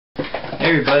Hey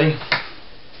everybody.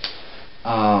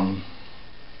 Got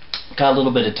a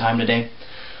little bit of time today.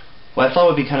 What I thought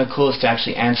would be kind of cool is to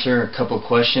actually answer a couple of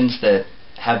questions that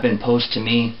have been posed to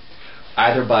me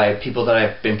either by people that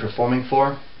I've been performing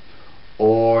for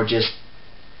or just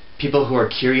people who are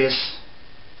curious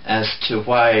as to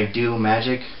why I do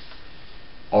magic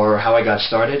or how I got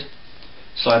started.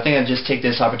 So I think I'll just take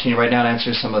this opportunity right now to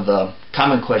answer some of the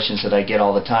common questions that I get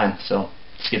all the time. So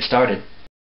let's get started.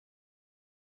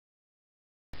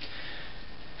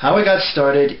 How I got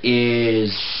started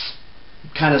is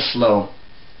kind of slow.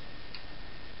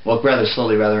 Well, rather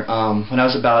slowly, rather. When I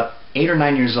was about 8 or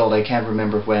 9 years old, I can't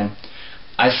remember when,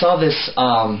 I saw this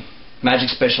magic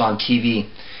special on TV.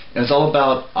 It was all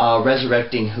about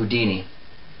resurrecting Houdini.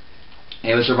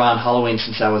 It was around Halloween,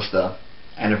 since that was the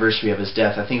anniversary of his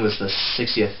death. I think it was the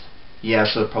 60th. Yeah,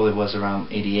 so it probably was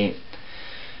around 88.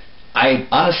 I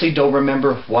honestly don't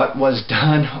remember what was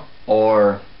done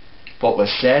or what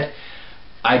was said.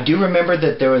 I do remember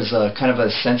that there was a kind of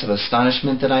a sense of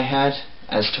astonishment that I had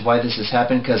as to why this has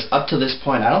happened, because up to this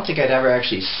point I don't think I'd ever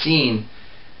actually seen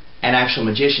an actual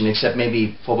magician except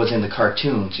maybe what was in the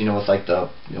cartoons, you know, with like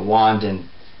the wand and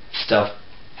stuff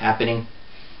happening.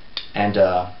 And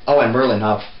and Merlin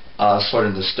off Sword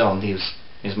in the Stone. He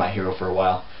was my hero for a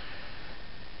while.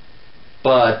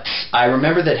 But I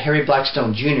remember that Harry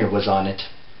Blackstone Jr. was on it,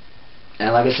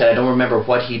 and like I said, I don't remember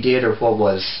what he did or what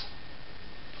was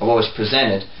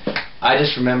presented. I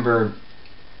just remember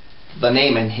the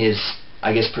name and his,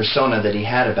 I guess, persona that he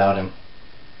had about him.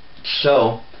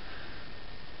 So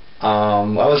I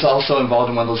was also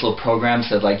involved in one of those little programs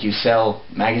that, like, you sell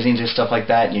magazines or stuff like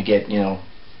that, and you get,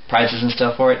 prizes and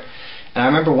stuff for it. And I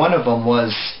remember one of them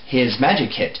was his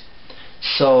magic kit.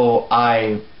 So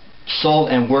I sold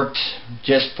and worked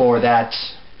just for that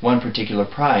one particular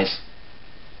prize.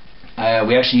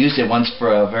 We actually used it once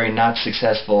for a very not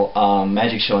successful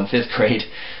magic show in 5th grade,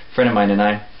 a friend of mine and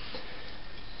I.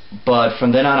 But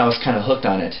from then on I was kind of hooked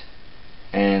on it,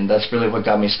 and that's really what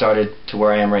got me started to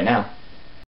where I am right now.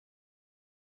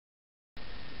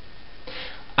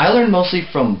 I learn mostly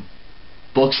from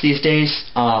books these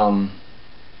days. When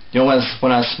I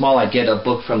was small, I'd get a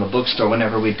book from the bookstore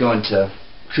whenever we'd go into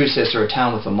Cruces or a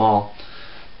town with a mall.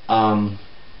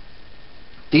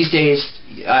 These days,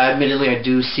 admittedly, I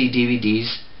do see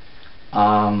DVDs,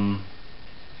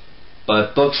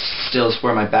 but books still is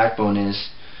where my backbone is.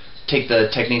 Take the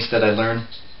techniques that I learn,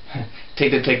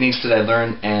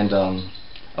 and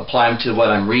apply them to what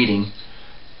I'm reading,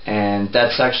 and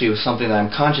that's actually something that I'm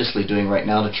consciously doing right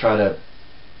now to try to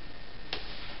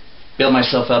build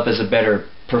myself up as a better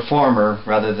performer,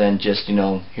 rather than just,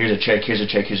 here's a trick, here's a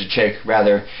trick, here's a trick.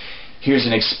 Rather, here's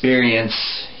an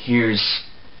experience, here's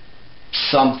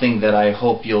something that I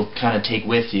hope you'll kind of take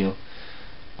with you.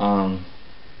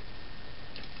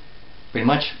 Pretty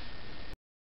much.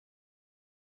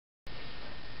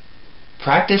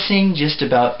 Practicing just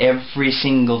about every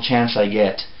single chance I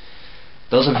get.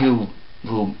 Those of you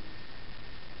who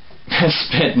have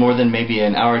spent more than maybe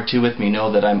an hour or two with me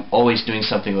know that I'm always doing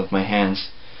something with my hands.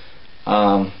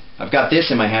 I've got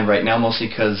this in my hand right now mostly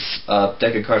because a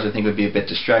deck of cards I think would be a bit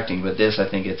distracting, but this, I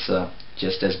think it's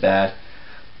just as bad.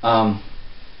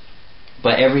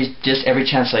 But every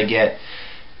chance I get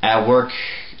at work,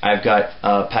 I've got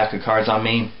a pack of cards on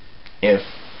me. If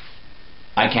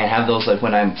I can't have those, like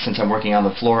since I'm working on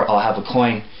the floor, I'll have a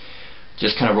coin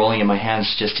just kind of rolling in my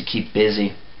hands just to keep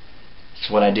busy. It's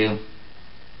what I do.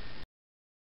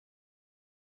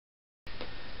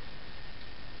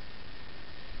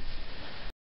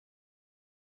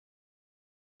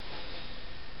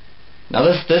 Now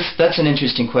that's an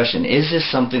interesting question. Is this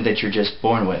something that you're just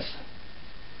born with?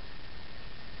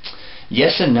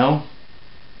 Yes and no.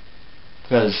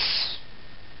 Because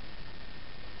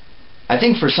I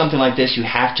think for something like this you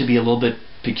have to be a little bit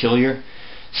peculiar.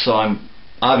 So I'm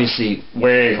obviously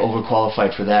way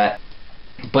overqualified for that.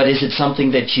 But is it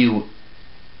something that you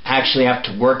actually have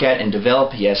to work at and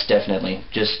develop? Yes, definitely.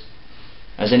 Just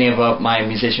as any of my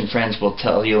musician friends will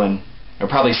tell you, and are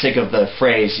probably sick of the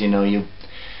phrase, you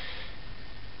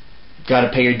got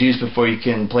to pay your dues before you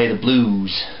can play the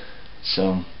blues.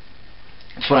 So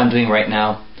that's what I'm doing right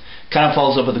now. Kind of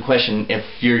follows up with the question, if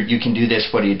you can do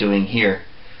this, what are you doing here?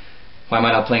 Why am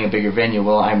I not playing a bigger venue?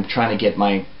 Well, I'm trying to get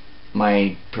my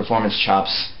performance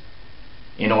chops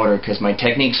in order, because my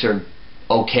techniques are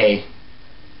okay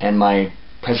and my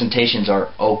presentations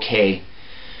are okay,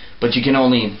 but you can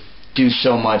only do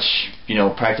so much,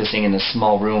 practicing in a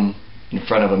small room in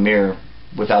front of a mirror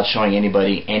without showing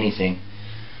anybody anything.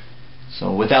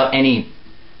 So without any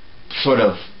sort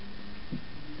of,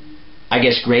 I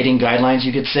guess, grading guidelines,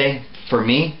 you could say, for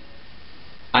me,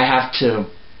 I have to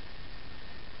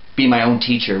be my own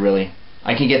teacher, really.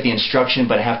 I can get the instruction,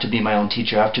 but I have to be my own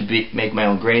teacher. I have to make my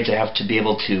own grades. I have to be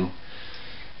able to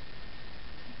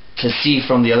see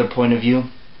from the other point of view.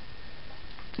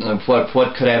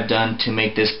 What could I have done to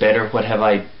make this better? What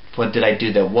did I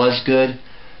do that was good?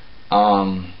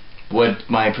 Would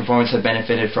my performance have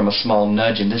benefited from a small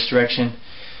nudge in this direction?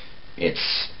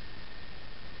 It's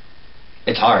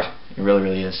hard. It really,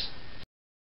 really is.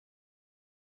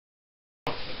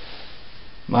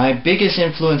 My biggest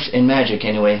influence in magic,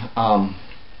 anyway, I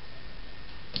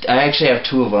actually have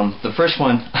two of them. The first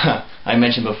one I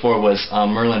mentioned before was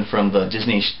Merlin from the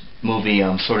Disney movie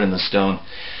Sword in the Stone.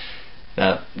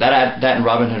 That and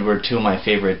Robin Hood were two of my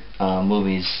favorite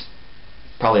movies,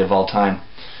 probably of all time.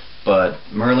 But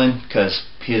Merlin, because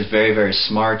he is very, very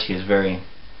smart. He is very,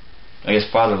 I guess,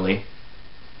 fatherly.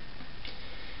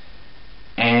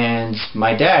 And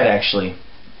my dad, actually,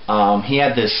 he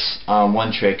had this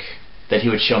one trick that he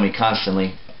would show me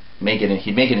constantly. He'd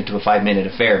make it into a 5-minute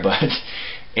affair, but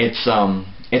it's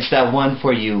that one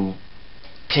where you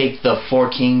take the 4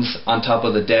 kings on top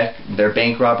of the deck. They're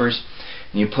bank robbers,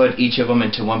 and you put each of them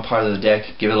into one part of the deck,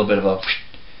 give it a little bit of a whoosh,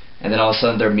 and then all of a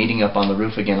sudden they're meeting up on the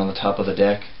roof again on the top of the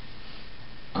deck.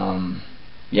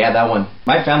 Yeah, that one.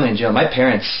 My family in jail. My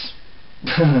parents,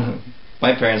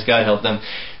 God help them,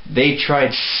 they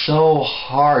tried so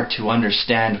hard to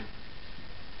understand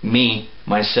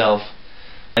myself.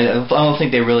 I don't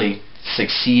think they really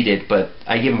succeeded, but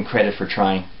I give them credit for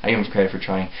trying.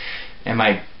 And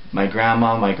my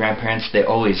grandma, my grandparents, they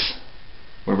always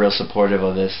were real supportive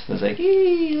of this. It was like,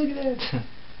 "Ee, look at that."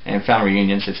 And family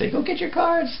reunions, they'd say, "Go get your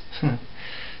cards."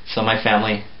 So my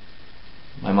family,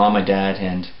 my mom, my dad,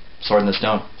 and Sword in the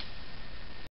Stone.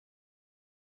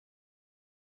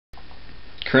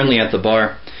 Currently at the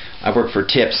bar, I work for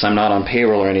tips. I'm not on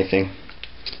payroll or anything.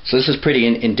 So this is pretty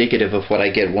indicative of what I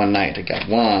get one night. I got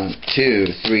 $1,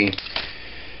 $2, $3,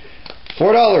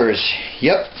 $4.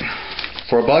 Yep,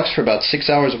 $4 for about 6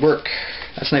 hours of work.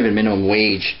 That's not even minimum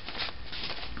wage.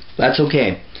 That's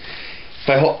okay.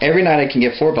 If every night I can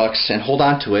get $4 and hold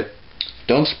on to it,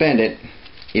 don't spend it,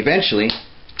 eventually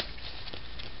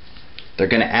they're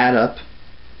going to add up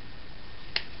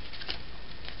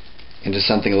into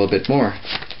something a little bit more.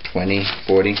 $20,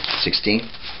 $40, $60,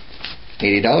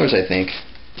 $80, I think.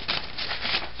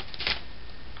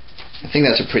 I think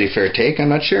that's a pretty fair take. I'm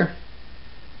not sure.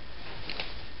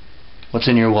 What's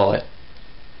in your wallet?